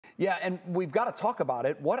Yeah, and we've got to talk about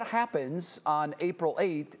it. What happens on April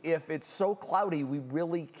 8th if it's so cloudy we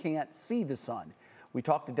really can't see the sun? We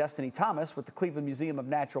talked to Destiny Thomas with the Cleveland Museum of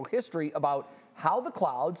Natural History about how the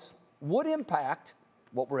clouds would impact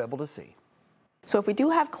what we're able to see. So if we do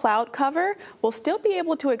have cloud cover, we'll still be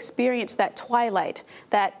able to experience that twilight,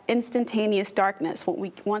 that instantaneous darkness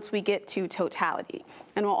once we get to totality.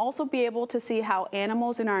 And we'll also be able to see how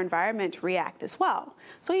animals in our environment react as well.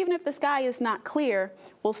 So even if the sky is not clear,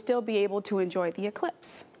 we'll still be able to enjoy the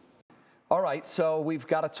eclipse. All right, so we've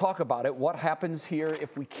got to talk about it. What happens here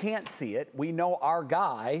if we can't see it? We know our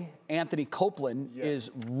guy, Anthony Copeland,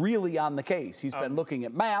 is really on the case. He's been looking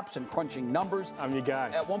at maps and crunching numbers. I'm your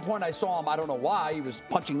guy. At one point I saw him, I don't know why, he was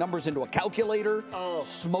punching numbers into a calculator.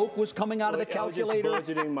 Smoke was coming out of the calculator. I was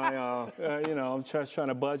just budgeting my, you know, I'm just trying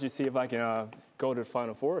to budget, see if I can go to the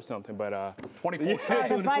Final Four or something, but 24K.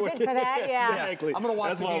 The budget for that, yeah. Exactly. I'm going to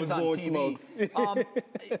watch the games on TV. Smokes.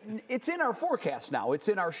 It's in our forecast now. It's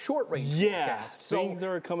in our short range forecast. So things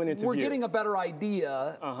are coming into we're view. getting a better idea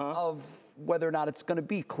of whether or not it's going to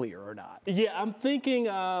be clear or not. Yeah, I'm thinking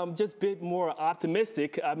just a bit more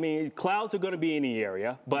optimistic. I mean, clouds are going to be in the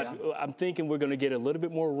area, but I'm thinking we're going to get a little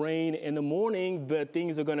bit more rain in the morning, but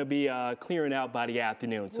things are going to be clearing out by the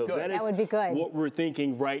afternoon. So that would be good. What we're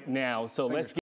thinking right now. So let's get